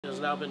has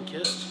now been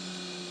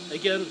kissed.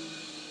 Again.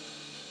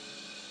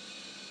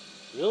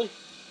 Really?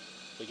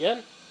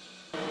 Again?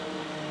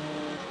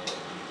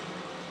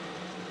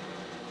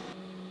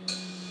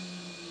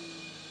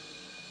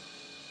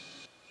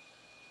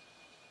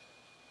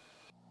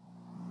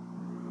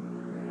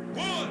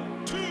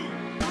 One, two,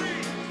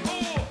 three,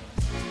 four.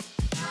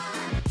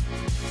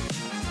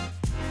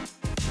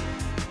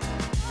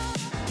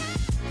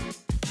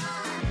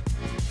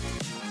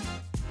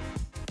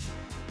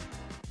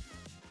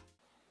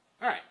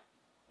 Alright,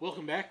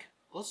 welcome back.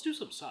 Let's do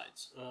some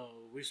sides.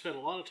 We've spent a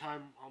lot of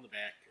time on the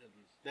back, and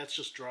that's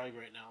just drying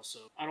right now, so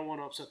I don't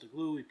want to upset the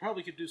glue. We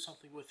probably could do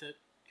something with it,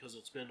 because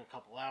it's been a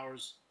couple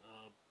hours,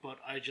 but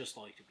I just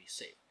like to be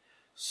safe.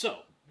 So,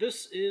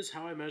 this is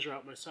how I measure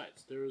out my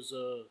sides. There's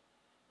a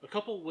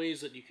couple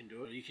ways that you can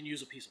do it. You can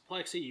use a piece of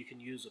plexi, you can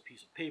use a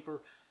piece of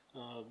paper.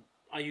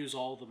 I use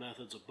all the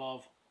methods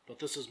above, but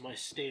this is my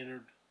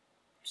standard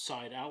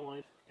side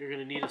outline. You're going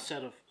to need a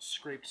set of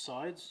scraped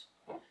sides,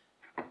 a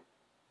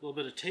little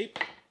bit of tape,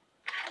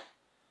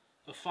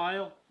 a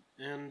file,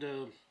 and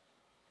a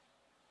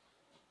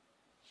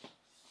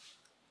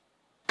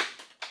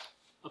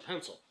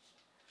pencil.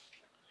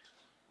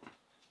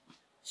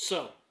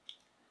 So,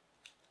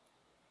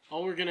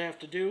 all we're going to have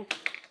to do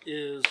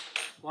is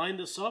line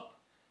this up.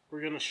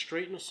 We're going to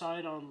straighten the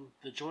side on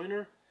the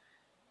joiner,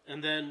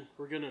 and then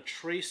we're going to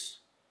trace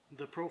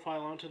the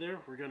profile onto there.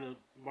 We're going to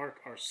mark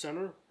our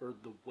center, or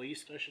the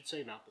waist, I should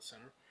say, not the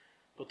center,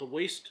 but the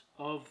waist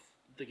of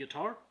the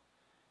guitar,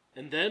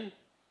 and then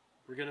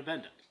we're going to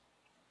bend it.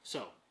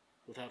 So,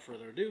 without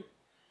further ado,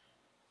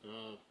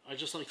 I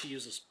just like to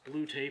use this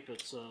blue tape.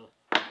 It's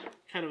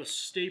kind of a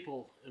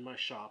staple in my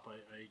shop.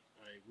 I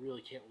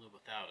really can't live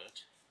without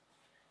it.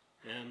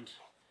 And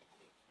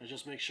I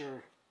just make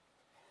sure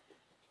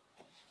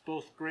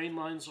both grain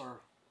lines are,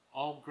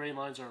 all grain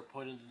lines are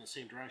pointed in the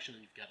same direction,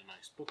 and you've got a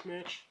nice book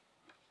match.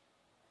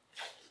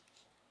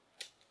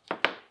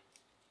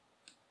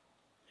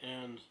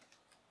 And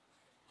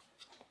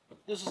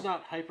this is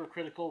not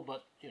hypercritical,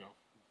 but, you know,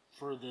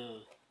 for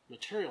the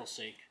material's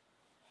sake,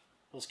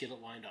 let's get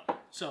it lined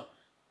up. So,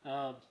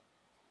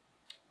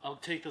 I'll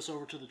take this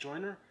over to the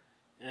joiner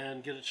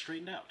and get it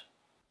straightened out.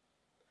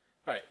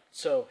 Alright,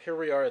 so here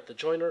we are at the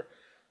joiner.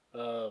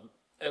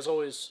 As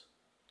always,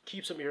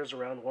 keep some ears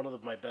around. One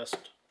of my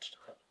best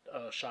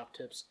shop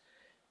tips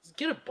is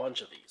get a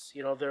bunch of these.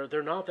 You know,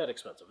 they're not that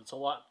expensive. It's a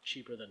lot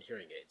cheaper than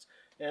hearing aids.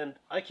 And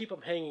I keep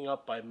them hanging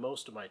up by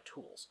most of my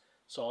tools.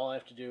 So all I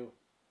have to do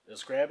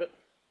is grab it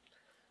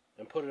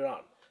and put it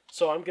on.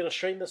 So I'm going to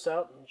straighten this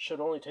out, and it should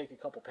only take a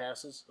couple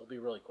passes. It'll be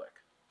really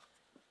quick.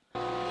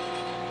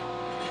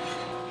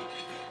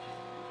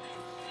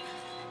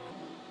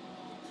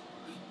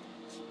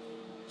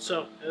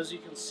 So, as you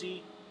can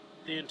see,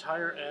 the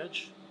entire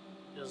edge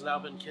has now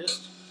been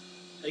kissed.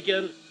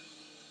 Again.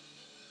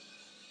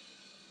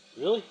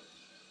 Really?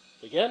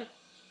 Again?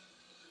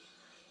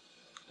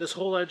 This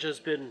whole edge has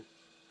been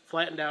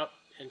flattened out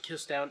and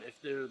kissed down.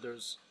 If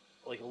there's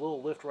like a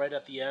little lift right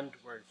at the end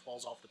where it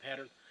falls off the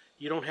pattern,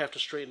 you don't have to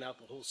straighten out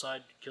the whole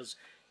side, because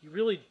you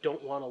really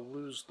don't want to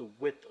lose the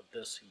width of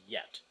this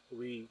yet.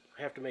 We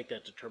have to make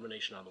that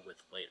determination on the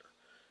width later.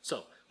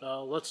 So,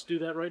 let's do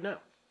that right now.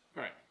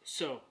 Alright,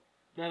 so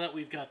now that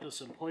we've got this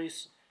in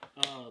place,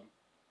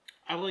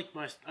 I like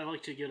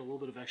to get a little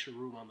bit of extra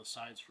room on the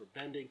sides for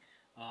bending.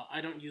 I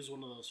don't use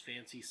one of those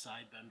fancy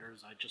side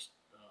benders.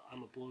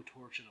 I'm a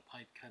blowtorch and a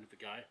pipe kind of a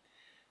guy.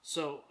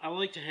 So I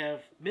like to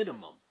have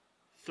minimum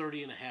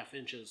 30.5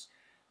 inches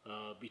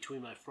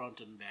between my front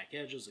and back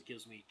edges. It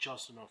gives me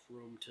just enough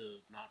room to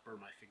not burn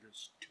my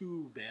fingers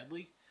too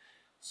badly.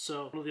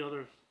 So one of the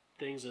other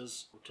things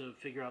is to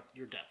figure out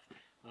your depth.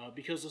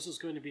 Because this is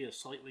going to be a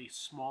slightly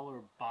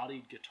smaller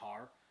bodied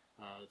guitar,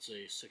 it's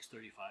a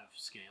 635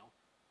 scale,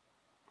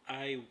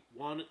 I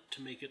want it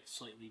to make it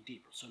slightly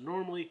deeper. So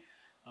normally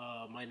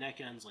my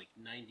neck end's like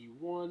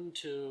 91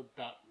 to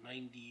about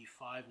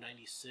 95,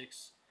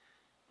 96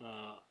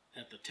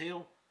 at the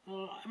tail.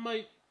 I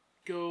might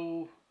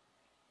go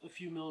a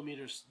few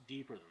millimeters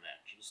deeper than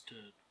that just to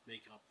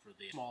make up for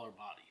the smaller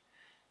body.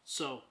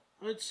 So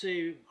I'd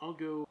say I'll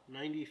go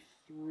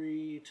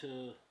 93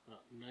 to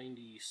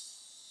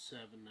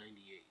 97,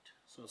 98.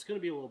 So it's going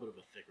to be a little bit of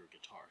a thicker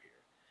guitar here.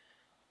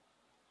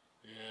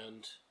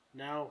 And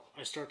now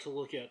I start to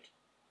look at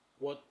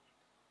what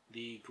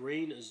the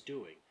grain is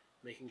doing,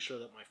 making sure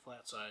that my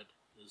flat side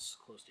is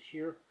close to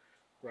here,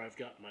 where I've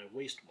got my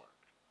waist mark.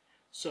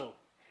 So,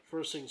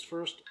 first things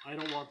first, I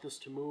don't want this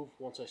to move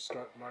once I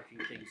start marking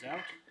things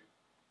out.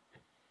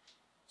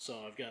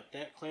 So I've got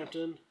that clamped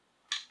in,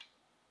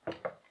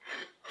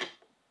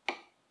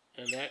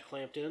 and that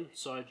clamped in,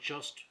 so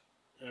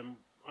I'm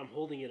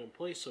holding it in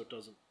place so it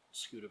doesn't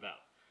scoot about.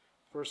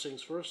 First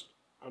things first,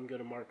 I'm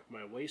going to mark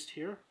my waist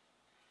here.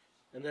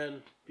 And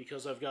then,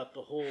 because I've got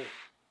the whole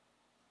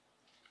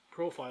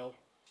profile,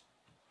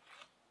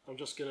 I'm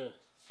just going to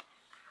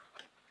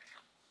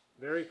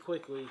very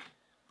quickly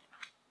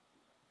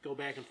go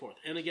back and forth.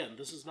 And again,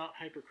 this is not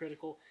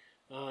hypercritical.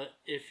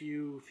 If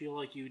you feel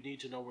like you need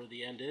to know where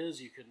the end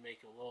is, you can make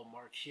a little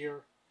mark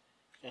here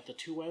at the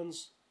two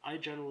ends. I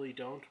generally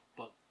don't,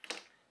 but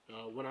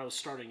when I was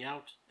starting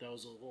out, that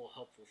was a little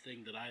helpful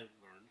thing that I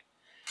learned.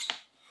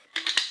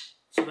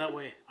 So that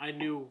way I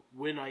knew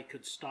when I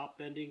could stop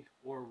bending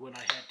or when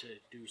I had to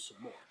do some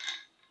more.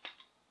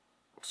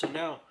 So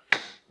now,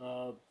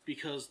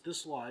 because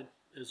this line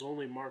is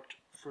only marked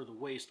for the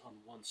waist on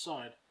one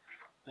side,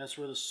 that's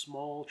where the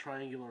small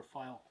triangular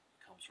file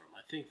comes from.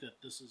 I think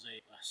that this is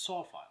a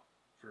saw file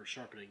for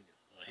sharpening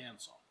a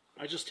handsaw.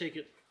 I just take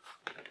it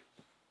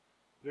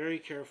very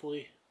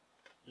carefully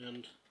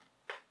and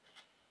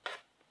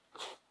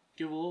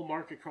give a little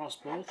mark across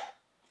both.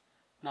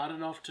 Not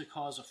enough to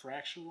cause a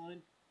fracture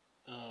line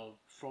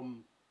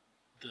from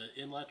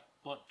the inlet,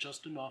 but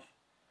just enough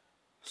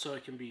so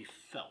it can be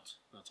felt.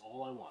 That's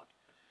all I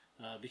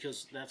want.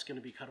 Because that's going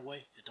to be cut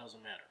away, it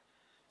doesn't matter.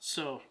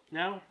 So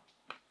now,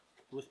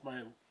 with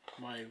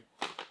my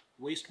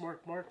waist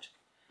mark marked,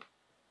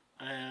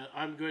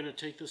 I'm going to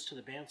take this to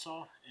the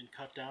bandsaw and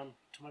cut down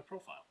to my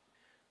profile.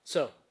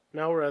 So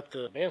now we're at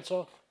the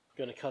bandsaw. I'm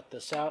going to cut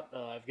this out.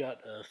 I've got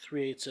a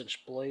 3/8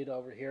 inch blade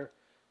over here,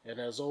 and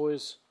as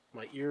always,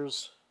 my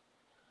ears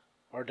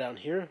are down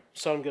here.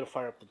 So I'm going to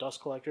fire up the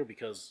dust collector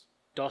because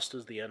dust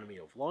is the enemy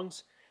of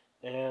lungs,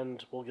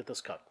 and we'll get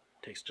this cut.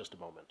 It takes just a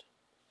moment.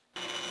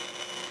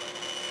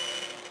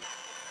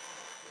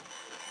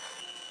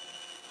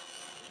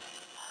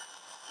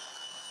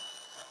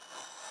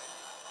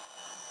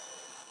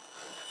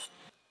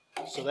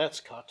 So that's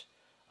cut.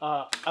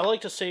 I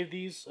like to save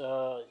these.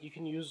 You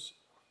can use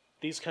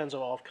these kinds of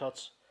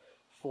offcuts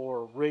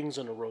for rings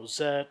in a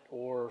rosette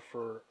or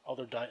for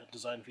other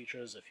design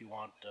features if you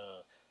want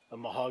a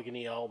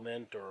mahogany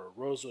element or a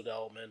rosewood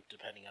element,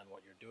 depending on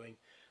what you're doing,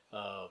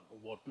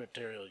 what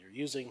material you're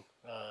using.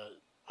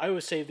 I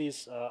always save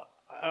these.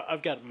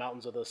 I've got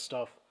mountains of this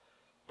stuff,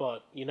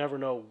 but you never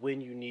know when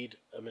you need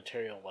a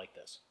material like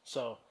this.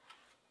 So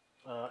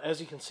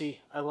as you can see,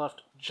 I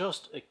left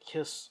just a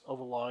kiss of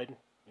a line.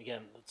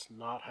 Again, it's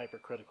not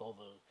hypercritical.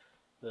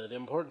 The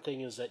important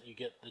thing is that you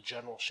get the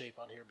general shape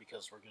on here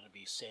because we're going to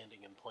be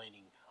sanding and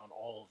planing on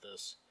all of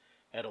this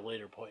at a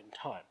later point in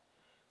time.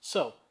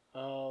 So,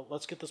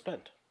 let's get this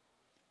bent.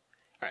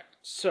 Alright,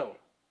 so,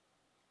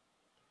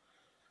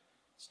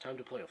 it's time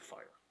to play with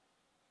fire.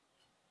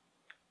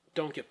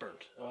 Don't get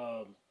burnt.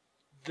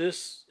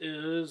 This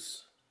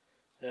is,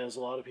 as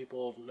a lot of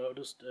people have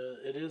noticed,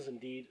 it is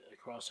indeed a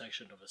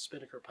cross-section of a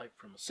spinnaker pipe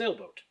from a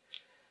sailboat.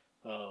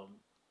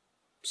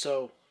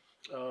 So,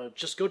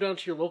 just go down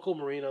to your local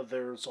marina.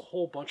 There's a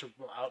whole bunch of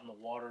them out in the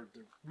water.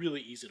 They're really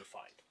easy to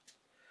find.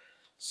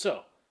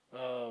 So,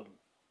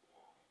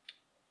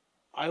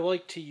 I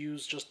like to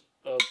use just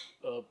a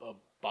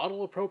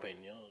bottle of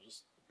propane,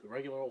 just the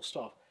regular old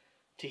stuff,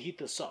 to heat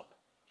this up.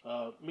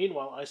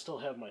 Meanwhile, I still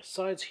have my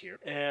sides here,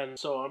 and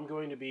so I'm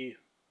going to be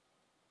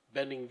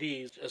bending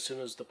these as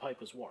soon as the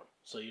pipe is warm.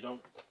 So it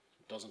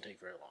doesn't take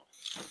very long.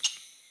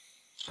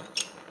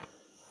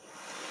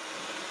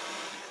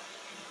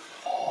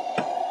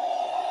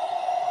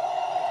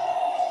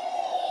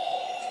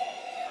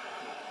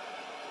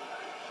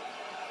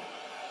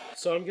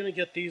 So I'm going to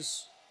get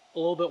these a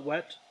little bit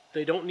wet.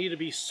 They don't need to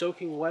be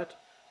soaking wet.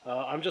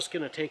 I'm just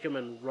going to take them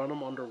and run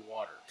them under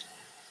water.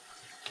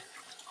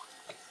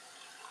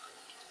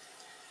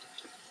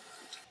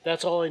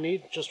 That's all I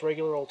need, just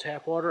regular old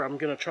tap water. I'm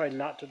going to try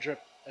not to drip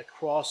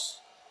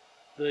across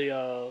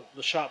the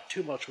shop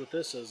too much with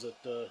this as it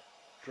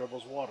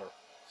dribbles water.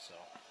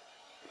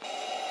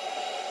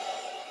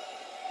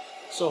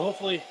 So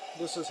hopefully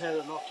this has had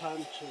enough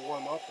time to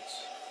warm up.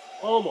 It's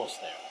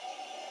almost there.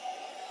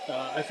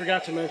 I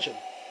forgot to mention,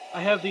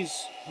 I have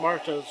these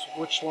marked as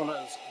which one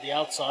is the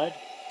outside,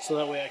 so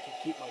that way I can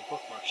keep my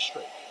bookmarks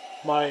straight.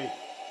 My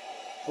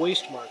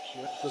waist mark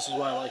here, this is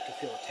why I like to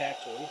feel it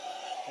tactily,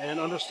 and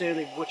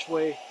understanding which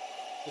way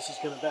this is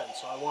going to bend.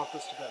 So I want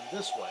this to bend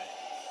this way,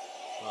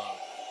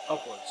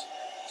 upwards.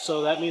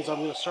 So that means I'm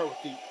going to start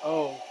with the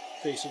O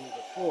facing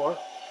the floor,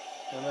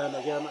 and then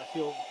again I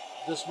feel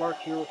this mark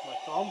here with my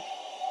thumb.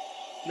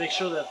 Make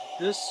sure that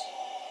this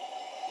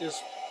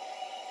is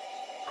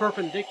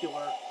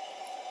perpendicular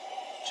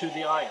to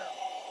the iron,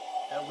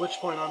 at which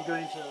point I'm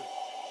going to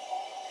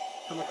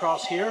come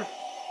across here,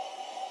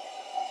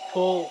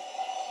 pull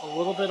a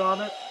little bit on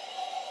it,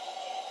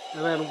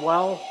 and then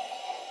while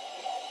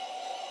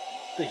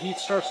the heat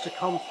starts to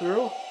come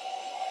through,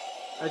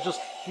 I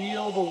just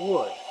feel the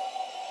wood,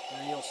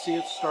 and you'll see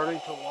it starting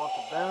to want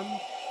to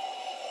bend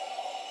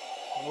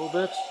a little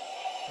bit.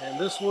 And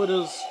this wood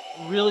is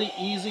really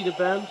easy to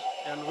bend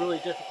and really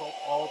difficult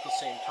all at the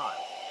same time,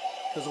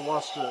 because it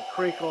wants to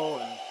crinkle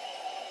and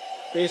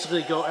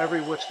basically go every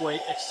which way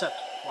except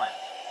flat.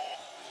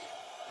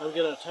 I'm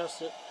going to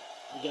test it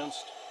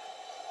against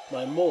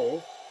my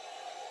mold,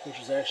 which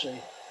is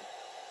actually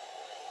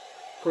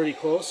pretty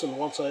close, and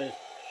once I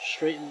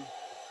straighten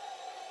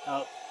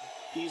out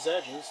these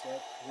edges,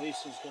 that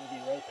waist is going to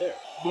be right there.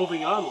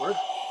 Moving onward,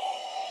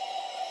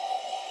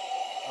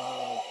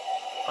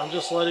 I'm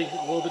just letting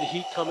a little bit of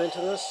heat come into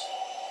this,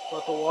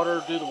 let the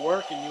water do the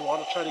work, and you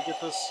want to try to get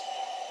this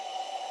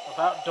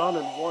about done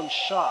in one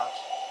shot.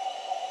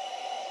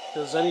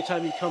 because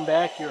anytime you come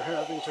back, you're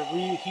having to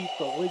reheat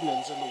the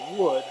lignins in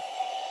the wood,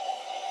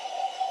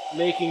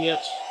 making it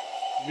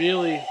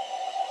really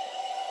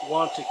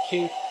want to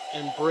kink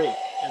and break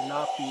and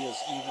not be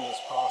as even as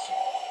possible.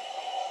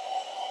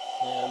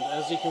 And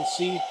as you can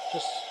see,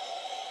 just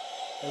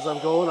as I'm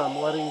going, I'm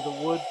letting the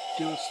wood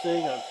do its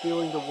thing. I'm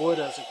feeling the wood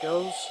as it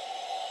goes.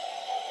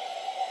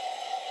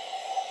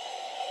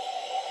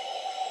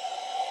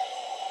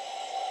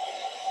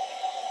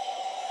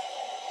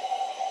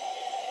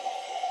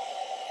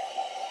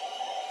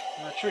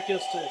 And the trick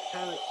is to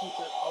kind of keep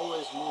it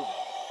always moving.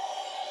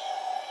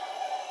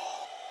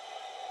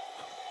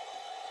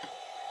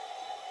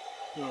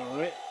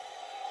 Alright,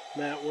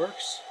 that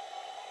works.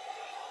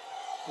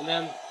 And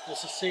then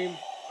it's the same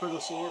for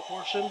this lower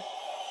portion.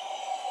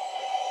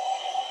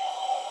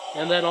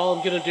 And then all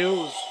I'm going to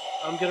do is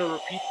I'm going to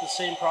repeat the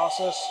same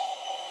process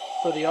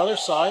for the other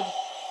side.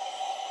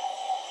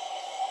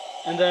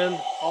 And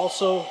then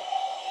also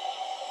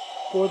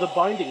for the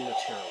binding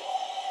material.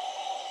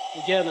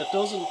 Again, it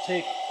doesn't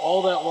take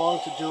all that long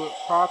to do it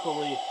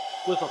properly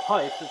with a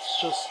pipe. It's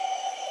just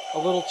a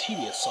little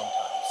tedious sometimes.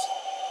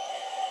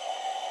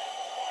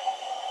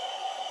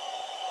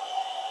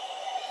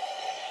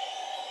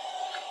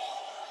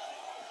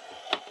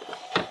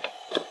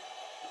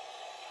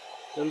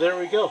 And there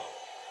we go.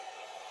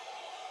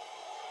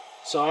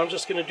 So I'm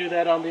just going to do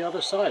that on the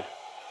other side.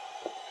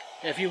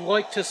 If you'd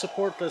like to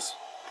support this,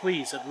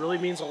 please. It really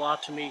means a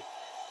lot to me.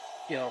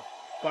 You know,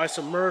 buy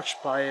some merch,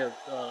 buy a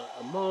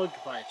mug,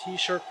 buy a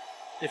t-shirt.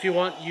 If you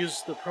want,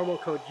 use the promo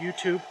code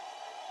YouTube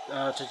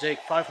to take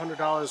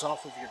 $500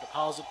 off of your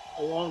deposit,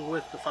 along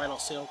with the final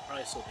sale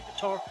price of the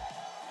guitar.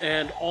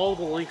 And all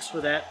the links for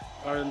that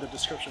are in the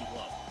description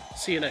below.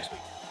 See you next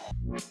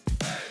week.